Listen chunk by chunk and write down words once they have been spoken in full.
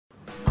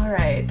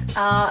Alright,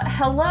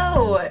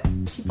 hello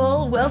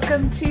people,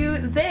 welcome to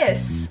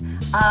this.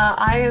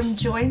 I am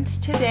joined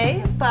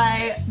today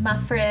by my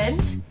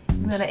friend.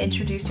 You wanna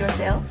introduce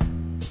yourself?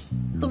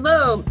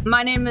 Hello,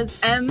 my name is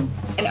Em,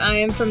 and I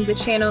am from the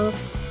channel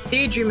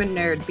Daydreamin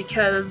Nerd,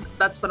 because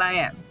that's what I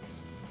am.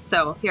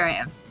 So, here I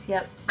am.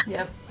 Yep.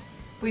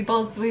 We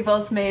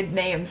both made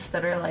names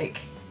that are like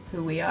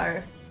who we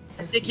are.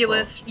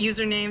 Ridiculous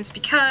usernames,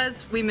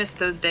 because we missed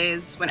those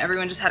days when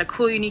everyone just had a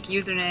cool, unique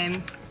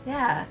username.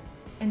 Yeah.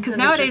 Because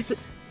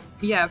nowadays,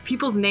 yeah,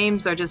 people's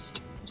names are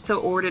just so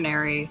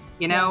ordinary,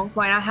 you know? Yeah.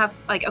 Why not have,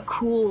 like, a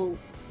cool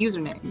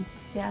username?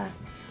 Yeah.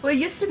 Well, it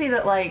used to be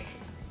that, like,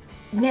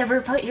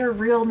 never put your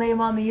real name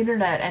on the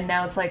internet, and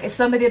now it's like, if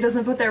somebody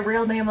doesn't put their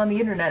real name on the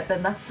internet,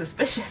 then that's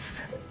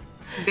suspicious.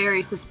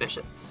 Very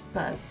suspicious.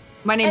 But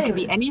my name could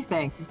be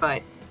anything,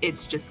 but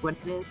it's just what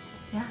it is.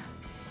 Yeah.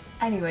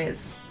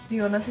 Anyways, do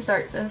you want us to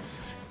start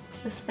this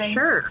thing?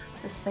 Sure.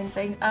 This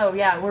thing? Oh,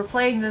 yeah, we're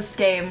playing this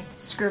game,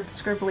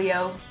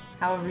 Scribblio,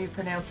 however you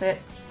pronounce it.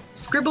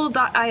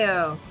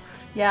 Scribble.io.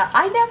 Yeah,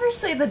 I never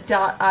say the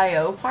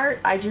 .io part,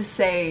 I just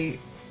say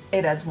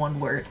it as one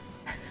word.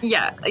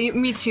 Yeah,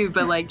 me too,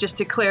 but like, just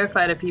to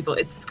clarify to people,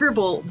 it's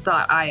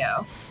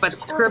scribble.io. But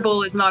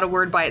scribble is not a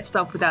word by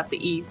itself without the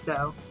E,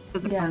 so it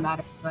doesn't really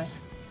matter.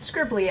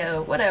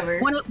 Scribblio, whatever.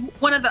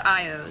 One of the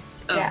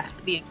IOs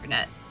of the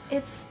internet.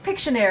 It's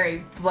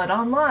Pictionary, but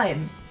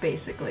online,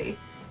 basically.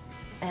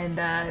 And,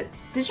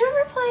 did you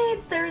ever play,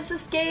 there was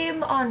this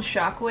game on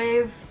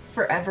Shockwave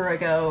forever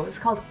ago, it was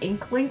called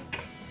Inklink,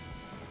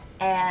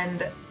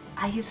 and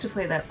I used to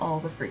play that all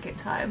the freaking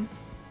time.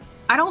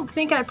 I don't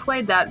think I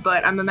played that,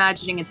 but I'm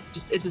imagining it's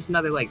just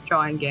another, like,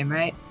 drawing game,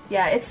 right?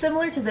 Yeah, it's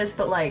similar to this,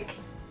 but, like,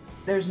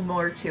 there's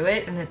more to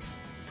it, and it's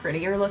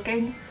prettier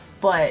looking,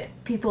 but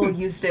people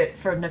used it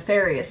for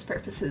nefarious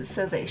purposes,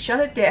 so they shut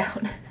it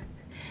down.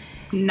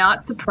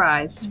 Not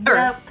surprised.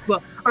 Yep.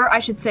 Or I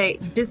should say,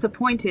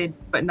 disappointed,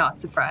 but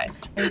not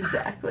surprised.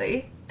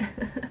 Exactly.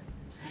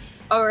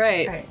 All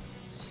right.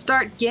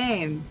 Start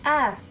game.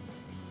 Ah.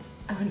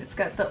 Oh, and it's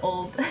got the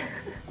old...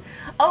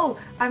 Oh,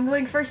 I'm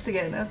going first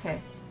again,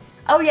 okay.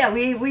 Oh yeah,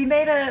 we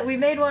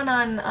made one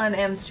on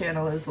M's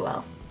channel as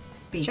well.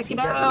 BTW. Check it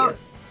out.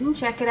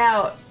 Check it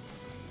out.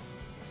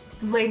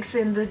 Links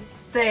in the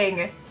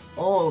thing.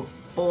 Oh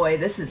boy,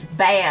 this is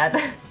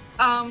bad.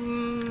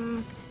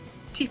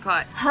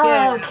 Teapot.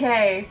 Oh,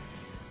 okay.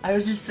 I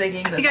was just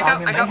singing the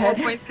song in my head. I got more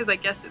points because I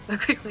guessed it so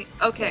quickly.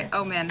 Okay.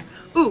 Oh man.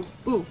 Ooh.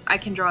 I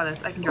can draw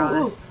this. I can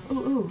draw this.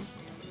 Ooh.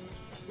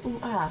 Ooh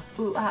ah.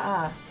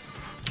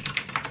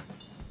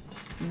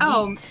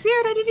 Oh, dude,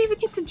 I didn't even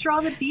get to draw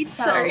the details.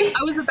 Sorry.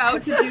 I was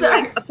about to do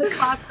like a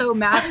Picasso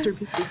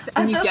masterpiece,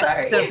 and you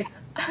guessed so.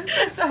 I'm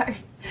so sorry.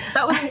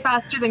 That was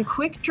faster than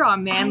quick draw,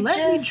 man. Let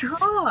me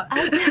draw.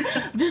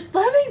 Just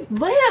let me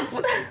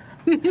live.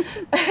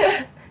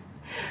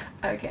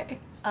 Okay.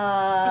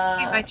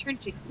 My turn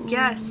to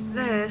guess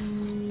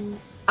this.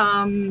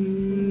 No.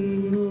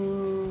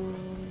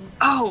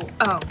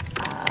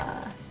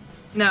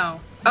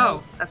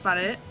 Oh, that's not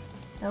it?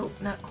 Nope,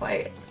 not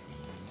quite.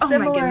 Oh,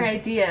 Similar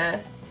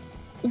idea.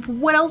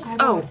 What else?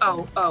 Oh.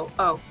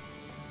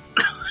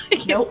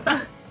 Nope.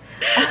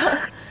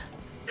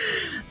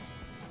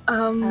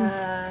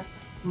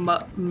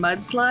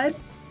 Mudslide?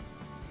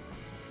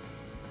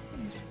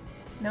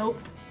 Nope.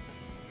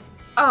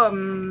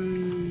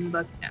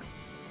 But no.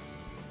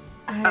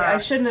 I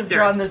shouldn't have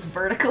drawn this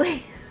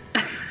vertically.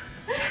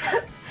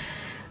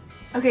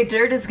 Okay,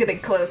 dirt is getting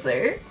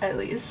closer, at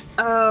least.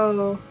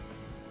 Oh.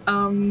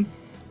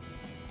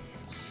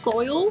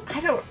 Soil? I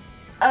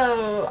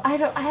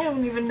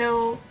don't even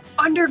know.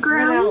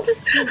 Underground? What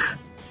else to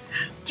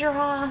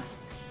draw.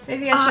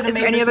 Maybe I should have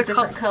made this a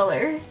different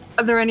color.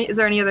 Is there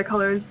any other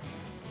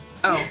colors?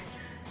 Oh.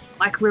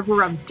 Like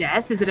River of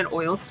Death? Is it an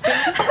oil spill?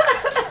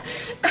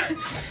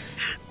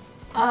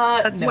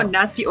 That's one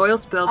nasty oil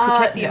spill.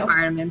 Protect the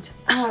environment.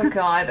 Oh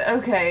god,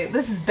 okay.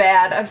 This is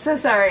bad. I'm so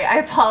sorry. I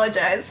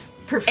apologize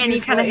profusely. Any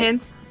kind of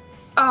hints?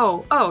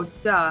 Oh,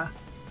 duh.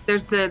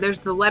 There's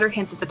the letter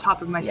hints at the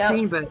top of my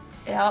screen, but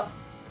I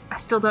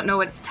still don't know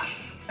what it's saying.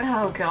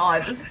 Oh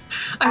god.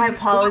 I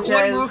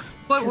apologize.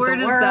 What word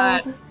is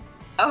that?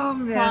 Oh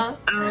man.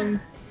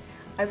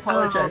 I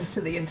apologize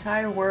to the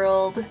entire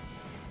world.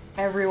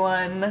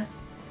 Everyone.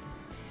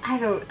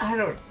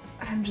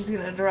 I'm just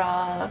gonna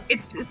draw.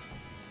 It's just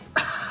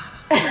path?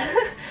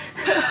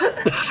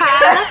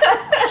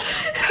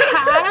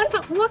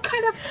 What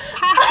kind of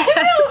path?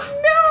 I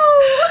don't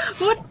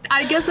know! What?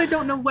 I guess I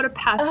don't know what a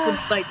path would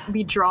like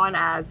be drawn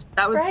as.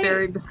 That was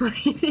very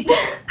misleading.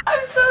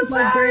 I'm so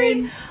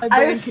sorry.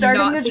 I was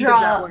starting to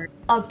draw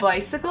a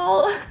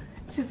bicycle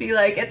to be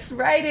like, it's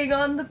riding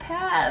on the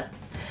path.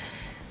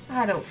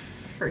 I don't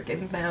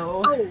freaking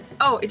know.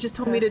 Oh, it just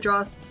told me to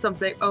draw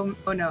something. Oh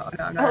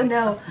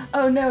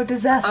no,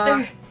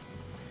 disaster.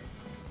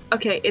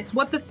 Okay, it's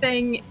what the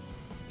thing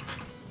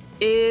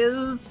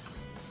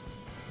is,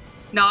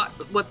 not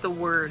what the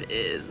word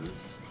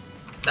is.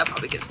 That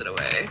probably gives it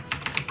away.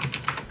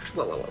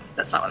 Whoa.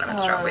 That's not what I meant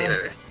to draw.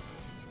 Wait.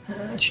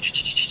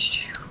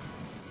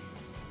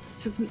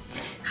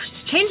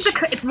 Change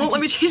the it won't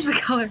let me change the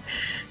color.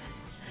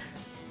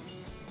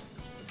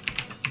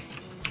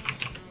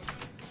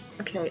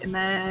 Okay, and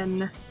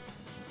then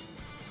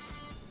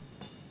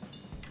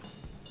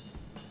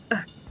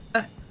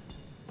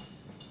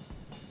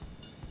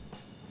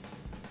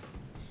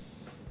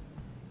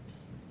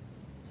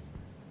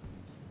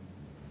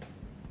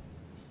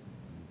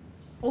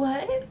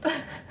What?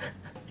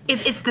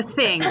 It's the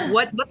thing.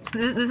 What's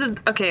this is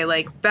okay,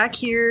 like back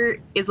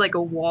here is like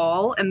a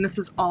wall and this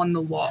is on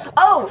the wall.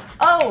 Oh!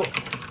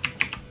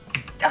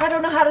 I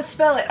don't know how to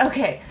spell it.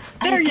 Okay.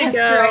 There you guessed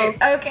go.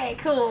 Right. Okay,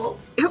 cool.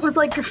 It was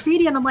like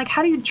graffiti and I'm like,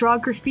 how do you draw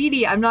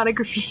graffiti? I'm not a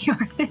graffiti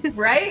artist.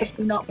 Right?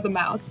 Especially not with a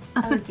mouse.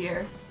 Oh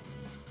dear.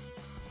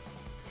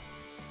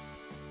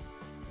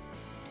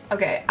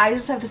 Okay, I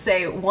just have to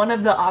say one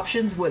of the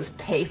options was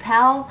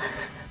PayPal.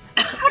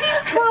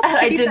 And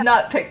I did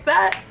not pick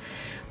that.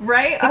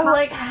 Right? I'm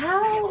like,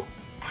 how?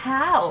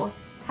 How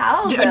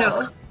though?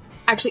 No.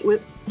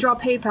 Actually, draw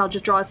PayPal,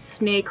 just draw a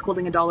snake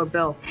holding a dollar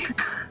bill.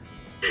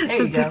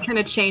 Since they're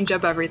gonna change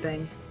up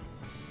everything.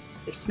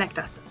 They snacked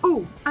us.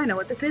 Ooh, I know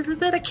what this is.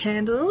 Is it a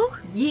candle?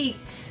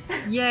 Yeet.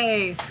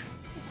 Yay.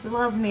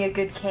 Love me a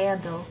good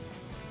candle.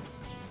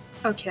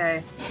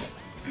 Okay.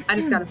 I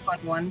just got a fun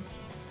one.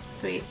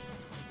 Sweet.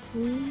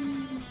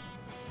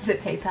 Is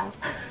it PayPal?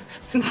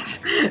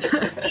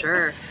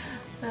 Sure.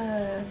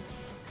 I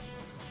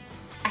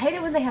hate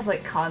it when they have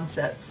like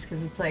concepts,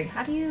 because it's like,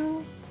 how do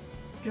you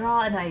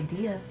draw an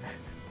idea?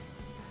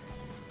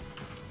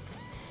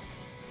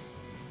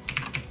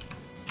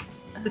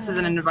 This is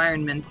an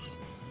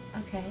environment.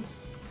 Okay.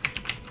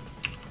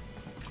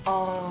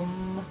 I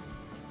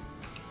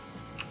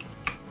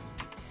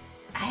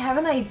have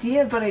an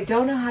idea, but I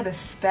don't know how to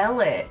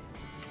spell it.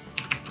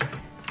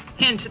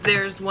 Hint,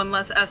 there's one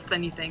less S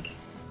than you think.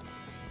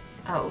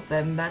 Oh,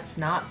 then that's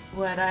not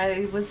what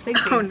I was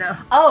thinking. Oh no.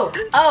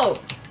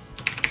 Oh!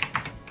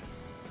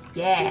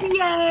 Yeah.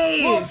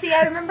 Yay! Well, see,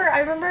 I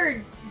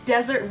remember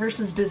desert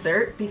versus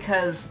dessert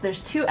because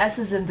there's two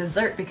S's in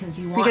dessert because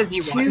you want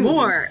want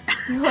more.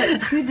 You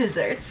want two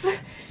desserts.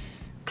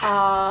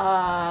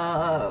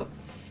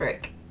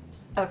 Frick.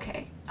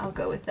 Okay, I'll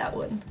go with that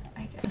one,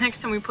 I guess.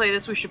 Next time we play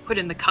this, we should put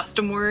in the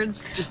custom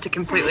words just to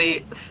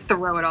completely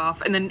throw it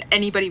off, and then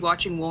anybody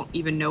watching won't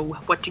even know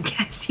what to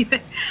guess either.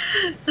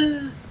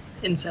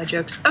 Inside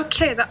jokes.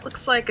 Okay, that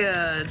looks like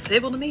a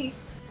table to me.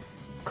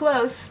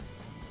 Close.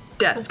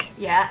 Desk.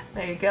 Yeah,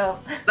 there you go.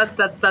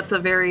 That's a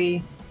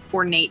very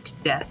ornate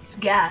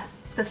desk. Yeah,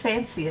 the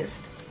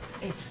fanciest.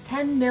 It's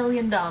 $10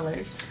 million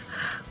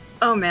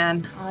Oh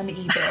man. on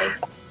eBay.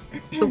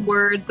 The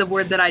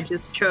word that I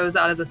just chose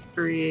out of the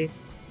three.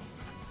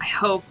 I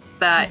hope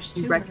that There's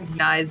you two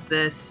recognize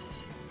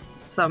this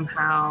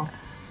somehow.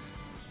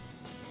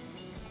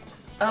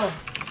 Oh.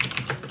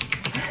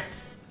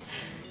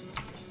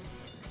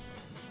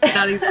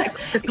 Not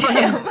exactly.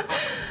 Damn.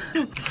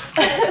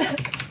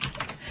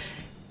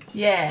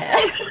 Yeah.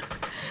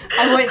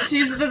 I went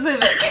too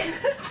specific.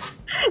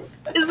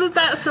 Isn't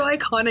that so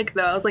iconic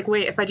though? I was like,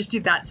 wait, if I just do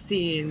that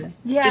scene,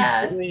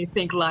 Yeah. instantly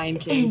think Lion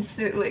King.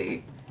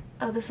 Instantly.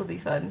 Oh, this will be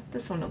fun.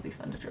 This one will be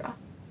fun to draw.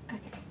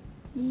 Okay.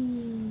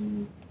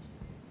 Yee.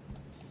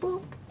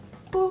 Boop.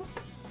 Boop.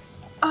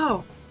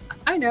 Oh,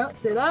 I know.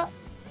 Did I?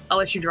 I'll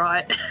let you draw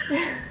it.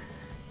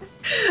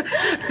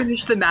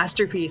 Finish the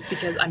masterpiece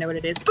because I know what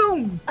it is.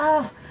 Boom!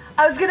 Oh,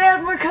 I was gonna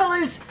add more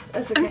colors.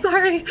 That's okay. I'm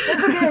sorry.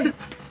 That's okay.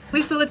 At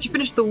least I'll let you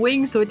finish the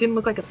wing so it didn't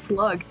look like a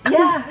slug.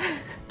 Yeah.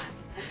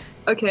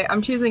 Okay,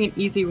 I'm choosing an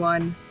easy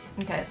one.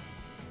 Okay.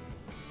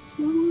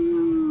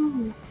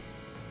 Ooh.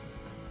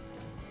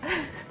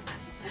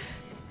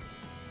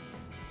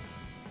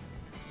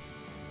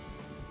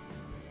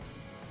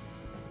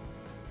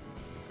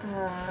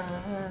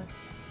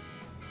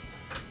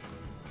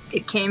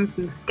 It came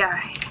from the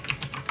sky.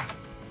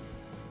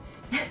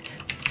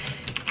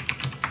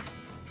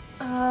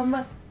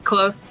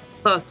 Close.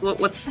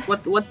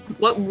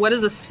 What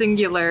is a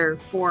singular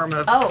form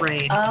of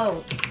rain?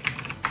 Oh.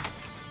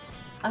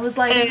 I was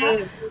like,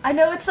 Hey. I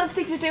know it's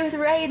something to do with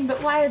rain,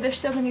 but why are there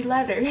so many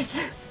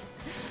letters?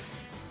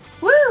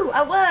 Woo!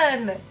 I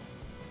won!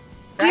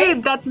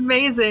 Dude, that's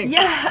amazing.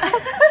 Yeah!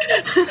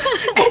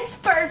 It's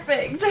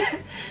perfect!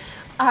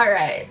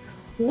 Alright.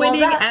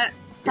 Winning at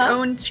your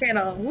own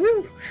channel.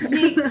 Woo!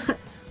 Yeet.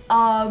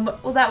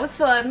 Well, that was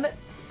fun.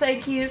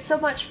 Thank you so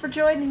much for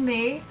joining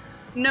me.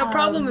 No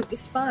problem, it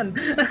was fun.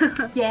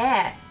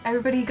 Yeah,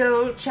 everybody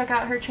go check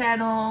out her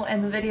channel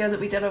and the video that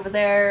we did over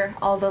there.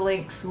 All the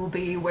links will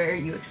be where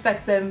you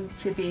expect them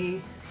to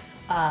be.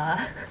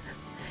 And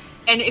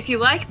if you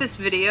like this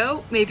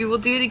video, maybe we'll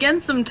do it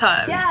again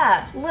sometime.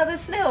 Yeah, let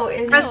us know.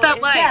 Press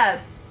that like. Yeah,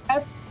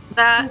 Press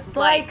that the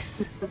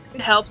likes.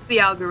 It helps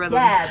the algorithm.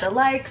 Yeah, the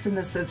likes and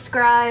the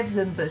subscribes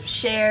and the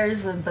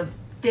shares and the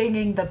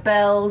dinging the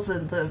bells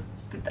and the...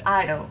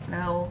 I don't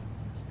know.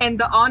 And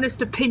the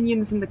honest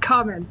opinions in the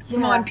comments.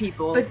 Come on,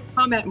 people. But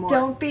comment more.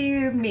 Don't be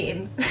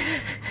mean.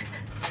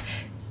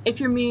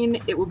 If you're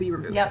mean, it will be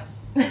removed. Yep.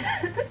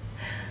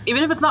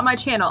 Even if it's not my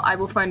channel, I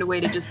will find a way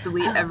to just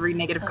delete every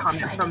negative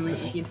comment from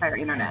the entire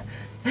internet.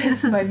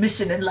 This is my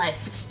mission in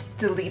life, just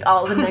delete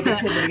all the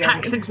negativity.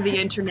 Hacks into the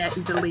internet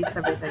and deletes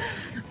everything.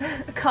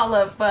 Call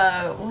up,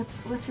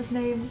 what's his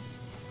name?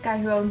 Guy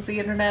who owns the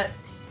internet?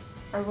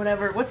 Or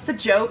whatever. What's the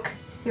joke?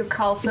 He'll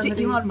call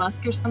somebody. Is it Elon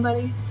Musk or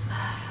somebody?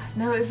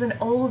 No, it was an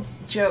old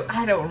joke.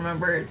 I don't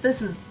remember.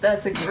 That's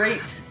a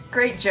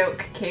great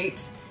joke,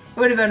 Kate. It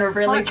would have been a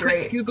really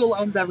great. Google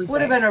owns everything.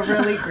 Would have been a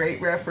really great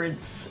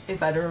reference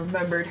if I'd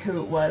remembered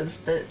who it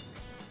was.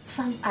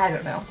 I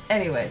don't know.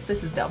 Anyway,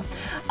 this is dumb.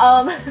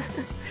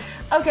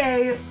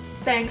 Okay.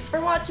 Thanks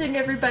for watching,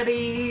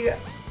 everybody.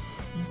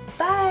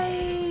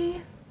 Bye.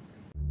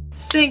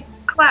 Sync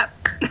clap.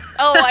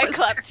 Oh, I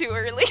clapped too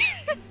early.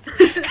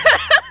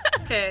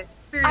 Okay,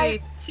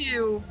 3,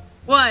 2,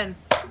 1.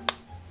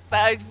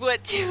 I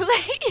went too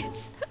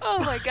late. Oh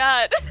my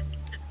god.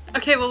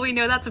 Okay, well we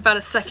know that's about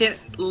a second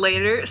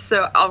later,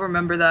 so I'll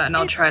remember that and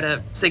I'll try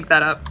to sync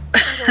that up.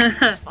 It'll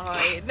be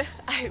fine,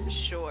 I'm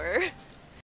sure.